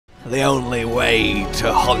the only way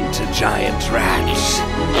to hunt a giant rat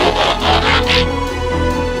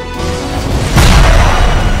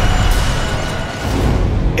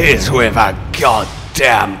is with a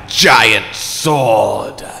goddamn giant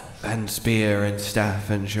sword. And spear and staff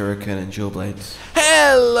and shuriken and jewel blades.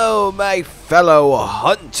 Hello, my fellow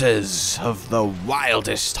hunters of the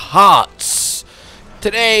wildest hearts.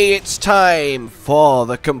 Today it's time for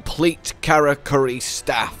the complete Karakuri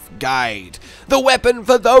Staff guide. The weapon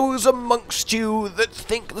for those amongst you that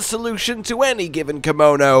think the solution to any given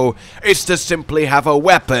Kemono is to simply have a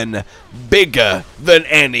weapon bigger than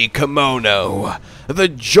any Kemono. The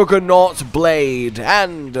Juggernaut blade,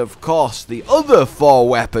 and of course the other 4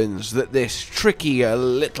 weapons that this tricky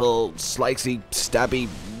little slicey stabby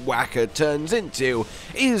whacker turns into,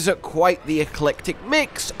 is quite the eclectic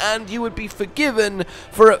mix, and you would be forgiven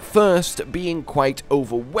for at first being quite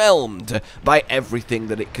overwhelmed by everything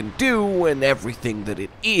that it can do and everything that it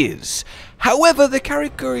is. However, the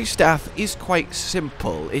Karakuri Staff is quite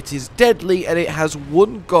simple. It is deadly and it has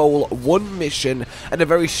one goal, one mission, and a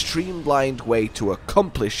very streamlined way to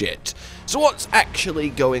accomplish it. So what's actually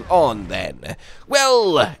going on then?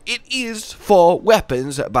 Well, it is 4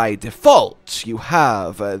 weapons by default. You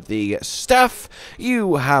have the staff,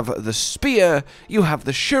 you have the spear, you have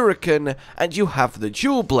the shuriken, and you have the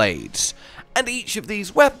jewel blades. And each of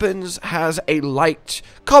these weapons has a light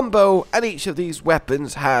combo, and each of these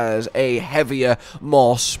weapons has a heavier,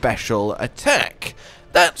 more special attack.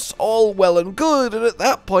 That's all well and good, and at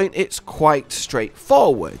that point it's quite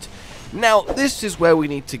straightforward. Now, this is where we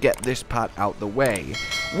need to get this part out the way.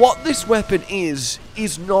 What this weapon is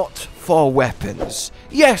not 4 weapons.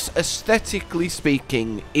 Yes, aesthetically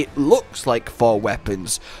speaking, it looks like 4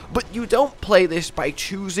 weapons, but you don't play this by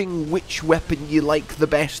choosing which weapon you like the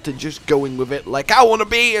best and just going with it like, I want to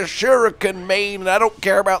be a shuriken main and I don't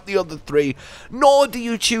care about the other 3, nor do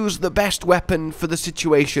you choose the best weapon for the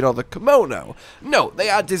situation or the Kemono. No, they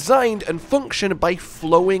are designed and function by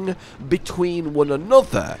flowing between one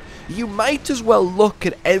another. You might as well look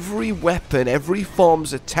at every weapon, every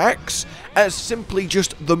form's attacks, as simply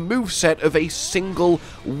just the moveset of a single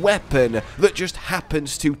weapon that just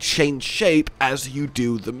happens to change shape as you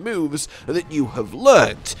do the moves that you have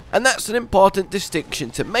learnt. And that's an important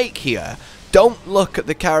distinction to make here. Don't look at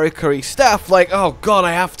the Karakuri Staff like, oh god,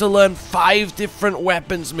 I have to learn 5 different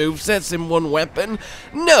weapons movesets in one weapon.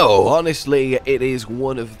 No, honestly, it is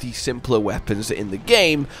one of the simpler weapons in the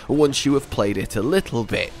game once you have played it a little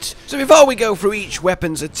bit. So before we go through each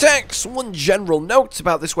weapon's attacks, one general note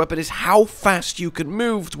about this weapon is how fast you can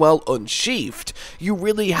move while unsheathed. You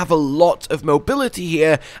really have a lot of mobility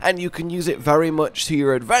here, and you can use it very much to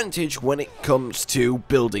your advantage when it comes to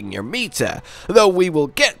building your meter. Though we will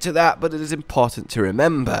get to that, but it is important to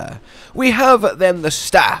remember. We have then the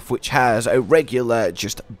staff, which has a regular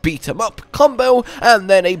just beat 'em up combo and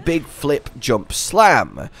then a big flip jump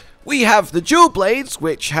slam. We have the jewel blades,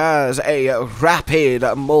 which has a rapid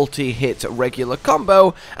multi-hit regular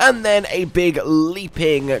combo, and then a big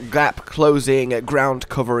leaping, gap closing, ground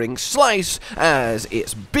covering slice as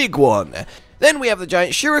its big one. Then we have the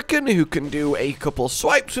giant shuriken, who can do a couple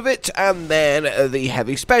swipes with it, and then the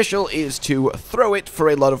heavy special is to throw it for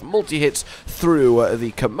a lot of multi-hits through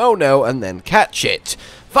the Kemono and then catch it.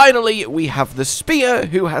 Finally, we have the spear,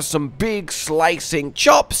 who has some big slicing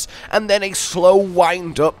chops, and then a slow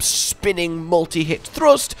wind-up spinning multi-hit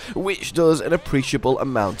thrust, which does an appreciable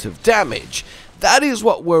amount of damage. That is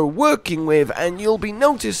what we're working with, and you'll be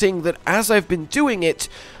noticing that as I've been doing it,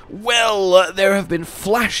 well, there have been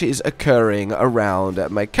flashes occurring around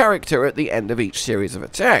my character at the end of each series of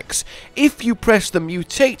attacks. If you press the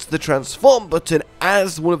mutate the transform button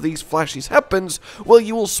as one of these flashes happens, well,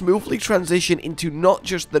 you will smoothly transition into not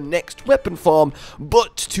just the next weapon form,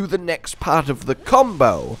 but to the next part of the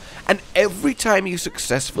combo. And every time you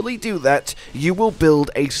successfully do that, you will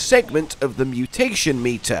build a segment of the mutation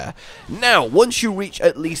meter. Now, once you reach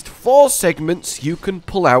at least 4 segments, you can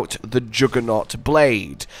pull out the Juggernaut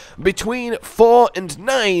blade. Between 4 and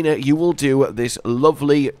 9, you will do this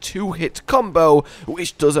lovely 2-hit combo,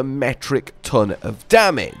 which does a metric ton of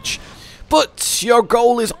damage. But your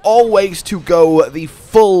goal is always to go the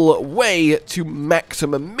full way to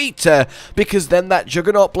maximum meter, because then that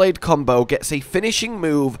Juggernaut Blade combo gets a finishing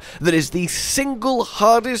move that is the single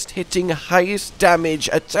hardest hitting, highest damage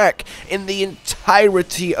attack in the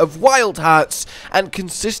entirety of Wild Hearts, and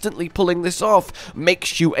consistently pulling this off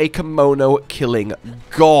makes you a Kemono killing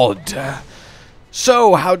god.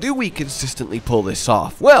 So, how do we consistently pull this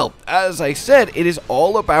off? Well, as I said, it is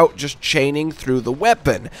all about just chaining through the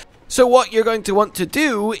weapon. So what you're going to want to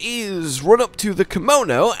do is run up to the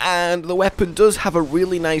Kemono, and the weapon does have a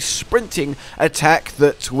really nice sprinting attack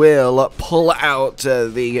that will pull out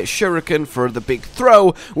the shuriken for the big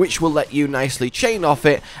throw, which will let you nicely chain off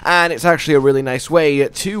it, and it's actually a really nice way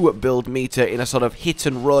to build meter in a sort of hit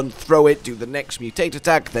and run, throw it, do the next mutate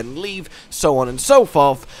attack, then leave, so on and so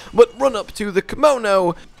forth. But run up to the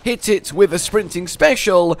Kemono, hit it with a sprinting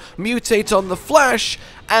special, mutate on the flash,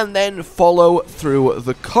 and then follow through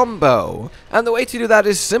the combo. And the way to do that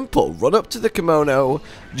is simple. Run up to the Kemono,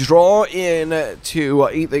 draw in to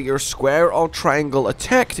either your square or triangle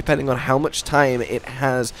attack, depending on how much time it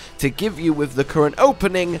has to give you with the current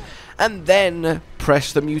opening, and then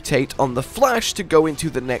press the mutate on the flash to go into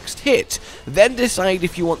the next hit. Then decide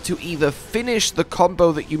if you want to either finish the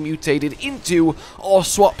combo that you mutated into or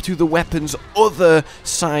swap to the weapon's other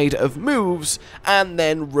side of moves, and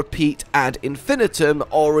then repeat ad infinitum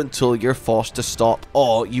or until you're forced to stop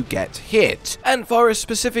or you get hit. And for a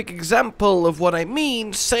specific example of what I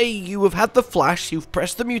mean, say you have had the flash, you've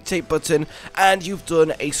pressed the mutate button, and you've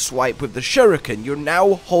done a swipe with the shuriken. You're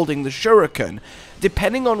now holding the shuriken.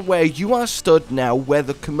 Depending on where you are stood now, where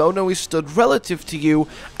the Kemono is stood relative to you,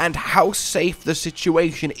 and how safe the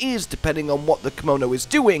situation is depending on what the Kemono is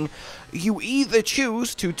doing, you either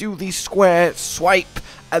choose to do the square swipe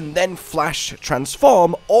and then flash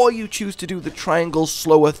transform, or you choose to do the triangle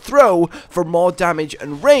slower throw for more damage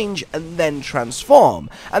and range and then transform.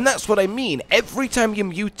 And that's what I mean. Every time you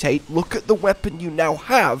mutate, look at the weapon you now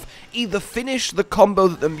have, either finish the combo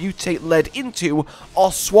that the mutate led into,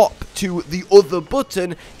 or swap to the other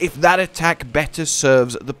button if that attack better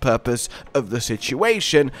serves the purpose of the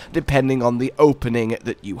situation, depending on the opening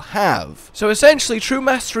that you have. So essentially, true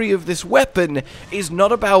mastery of this weapon is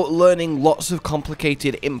not about learning lots of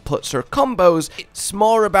complicated inputs or combos. It's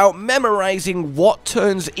more about memorizing what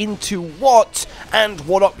turns into what and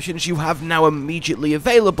what options you have now immediately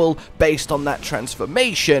available based on that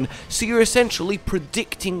transformation. So you're essentially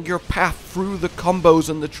predicting your path through the combos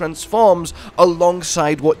and the transforms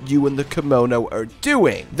alongside what you and the Kemono are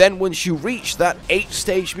doing. Then once you reach that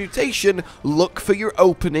 8-stage mutation, look for your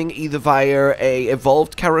opening either via a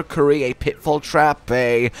evolved Karakuri, a pitfall trap,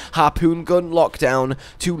 a harpoon gun lockdown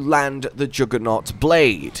to land the Juggernaut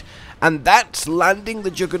blade. And that landing the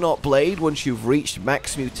Juggernaut blade once you've reached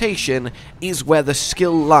max mutation is where the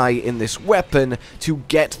skill lie in this weapon to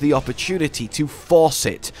get the opportunity to force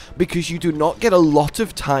it, because you do not get a lot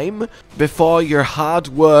of time before your hard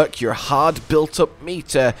work, your hard built up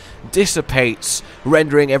meter dissipates,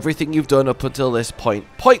 rendering everything you've done up until this point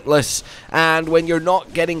pointless. And when you're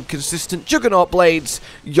not getting consistent Juggernaut blades,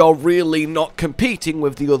 you're really not competing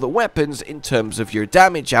with the other weapons in terms of your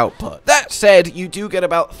damage output. That said, you do get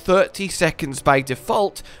about 30 seconds by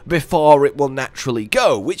default before it will naturally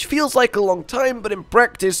go, which feels like a long time, but in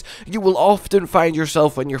practice you will often find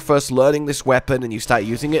yourself when you're first learning this weapon and you start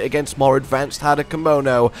using it against more advanced harder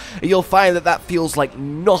Kemono, you'll find that that feels like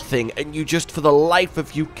nothing, and you just for the life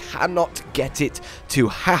of you cannot get it to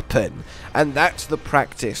happen. And that's the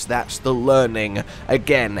practice, that's the learning,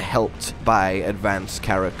 again helped by advanced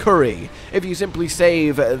Karakuri. If you simply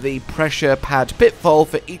save the pressure pad pitfall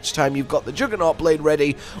for each time you've got the Juggernaut blade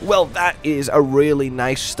ready, well, that is a really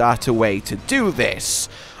nice starter way to do this.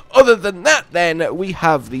 Other than that, then, we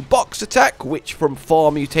have the box attack, which from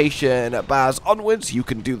 4 mutation bars onwards, you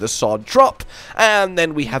can do the sword drop, and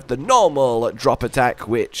then we have the normal drop attack,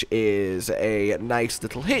 which is a nice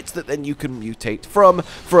little hit that then you can mutate from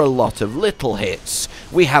for a lot of little hits.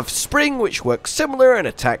 We have spring, which works similar, an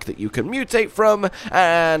attack that you can mutate from,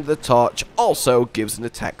 and the torch also gives an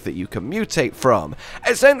attack that you can mutate from.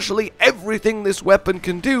 Essentially, everything this weapon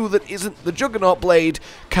can do that isn't the Juggernaut blade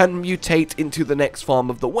can mutate into the next form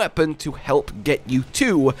of the weapon to help get you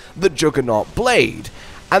to the Juggernaut blade.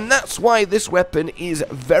 And that's why this weapon is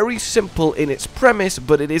very simple in its premise,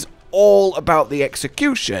 but it is all about the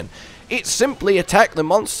execution. It's simply attack the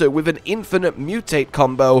monster with an infinite mutate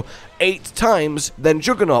combo 8 times, then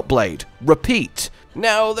Juggernaut blade. Repeat.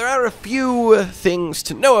 Now, there are a few things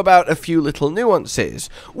to know about, a few little nuances.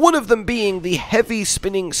 One of them being the heavy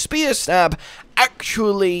spinning spear stab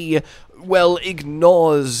actually, well,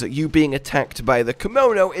 ignores you being attacked by the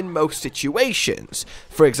Kemono in most situations.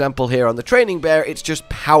 For example, here on the training bear, it's just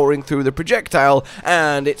powering through the projectile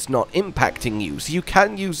and it's not impacting you. So you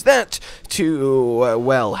can use that to,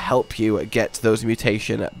 well, help you get those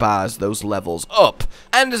mutation bars, those levels up.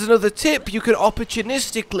 And as another tip, you can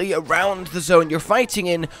opportunistically, around the zone you're fighting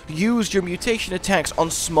in, use your mutation attacks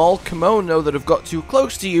on small Kemono that have got too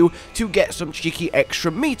close to you to get some cheeky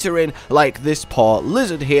extra meter in, like this poor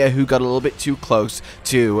lizard here who got a little bit too close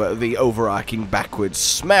to the overarching backwards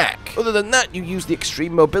smack. Other than that, you use the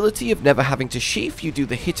extreme mobility of never having to sheath, you do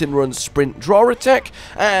the hit and run sprint draw attack,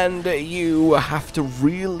 and you have to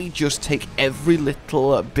really just take every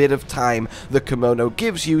little bit of time the Kemono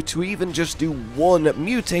gives you to even just do one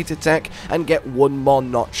mutate attack and get one more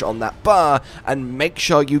notch on that bar, and make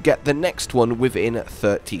sure you get the next one within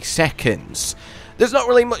 30 seconds. There's not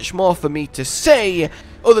really much more for me to say,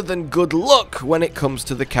 other than good luck when it comes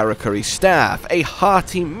to the Karakuri Staff, a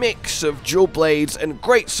hearty mix of dual blades and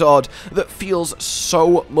greatsword that feels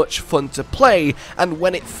so much fun to play, and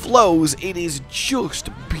when it flows it is just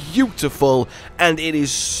beautiful, and it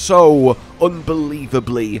is so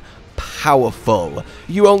unbelievably powerful.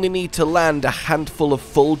 You only need to land a handful of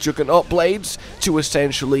full Juggernaut blades to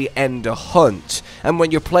essentially end a hunt, and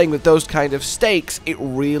when you're playing with those kind of stakes, it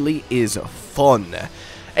really is fun.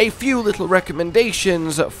 A few little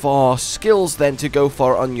recommendations for skills then to go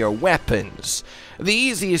for on your weapons. The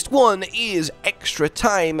easiest one is extra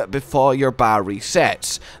time before your bar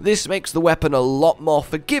resets. This makes the weapon a lot more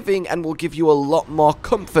forgiving and will give you a lot more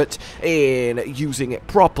comfort in using it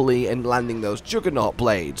properly and landing those Juggernaut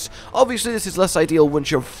blades. Obviously this is less ideal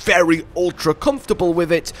once you're very ultra comfortable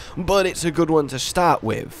with it, but it's a good one to start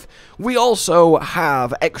with. We also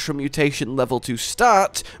have extra mutation level to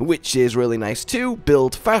start, which is really nice too.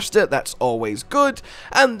 Build faster, that's always good.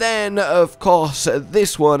 And then, of course,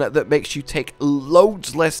 this one that makes you take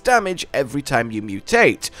loads less damage every time you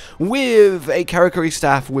mutate. With a Karakuri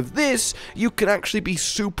Staff with this, you can actually be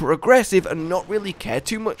super aggressive and not really care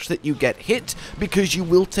too much that you get hit, because you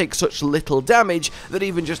will take such little damage that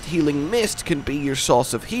even just healing mist can be your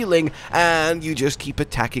source of healing, and you just keep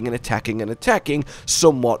attacking and attacking and attacking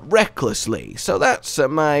somewhat recklessly. So that's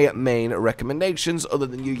my main recommendations, other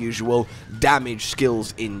than your usual damage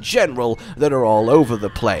skills in general that are all over the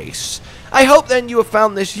place. I hope then you have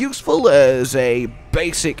found this useful as a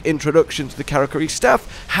basic introduction to the Karakuri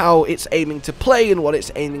Staff, how it's aiming to play and what it's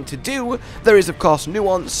aiming to do. There is of course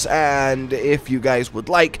nuance, and if you guys would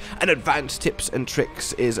like, an advanced tips and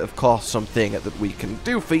tricks is of course something that we can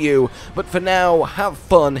do for you, but for now, have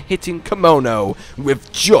fun hitting Kemono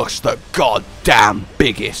with just the goddamn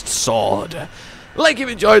biggest sword. Like if you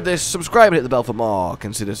enjoyed this, subscribe and hit the bell for more.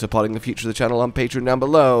 Consider supporting the future of the channel on Patreon down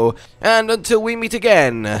below. And until we meet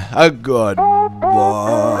again, a goodbye.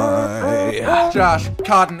 Josh,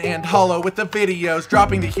 Cotton, and Hollow with the videos,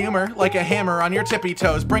 dropping the humor like a hammer on your tippy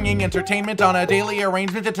toes, bringing entertainment on a daily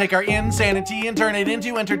arrangement to take our insanity and turn it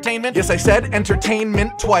into entertainment. Yes, I said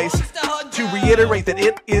entertainment twice, to reiterate that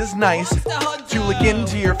it is nice to look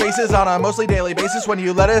into your faces on a mostly daily basis when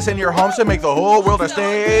you let us in your homes to make the whole world a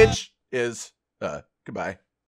stage. Goodbye.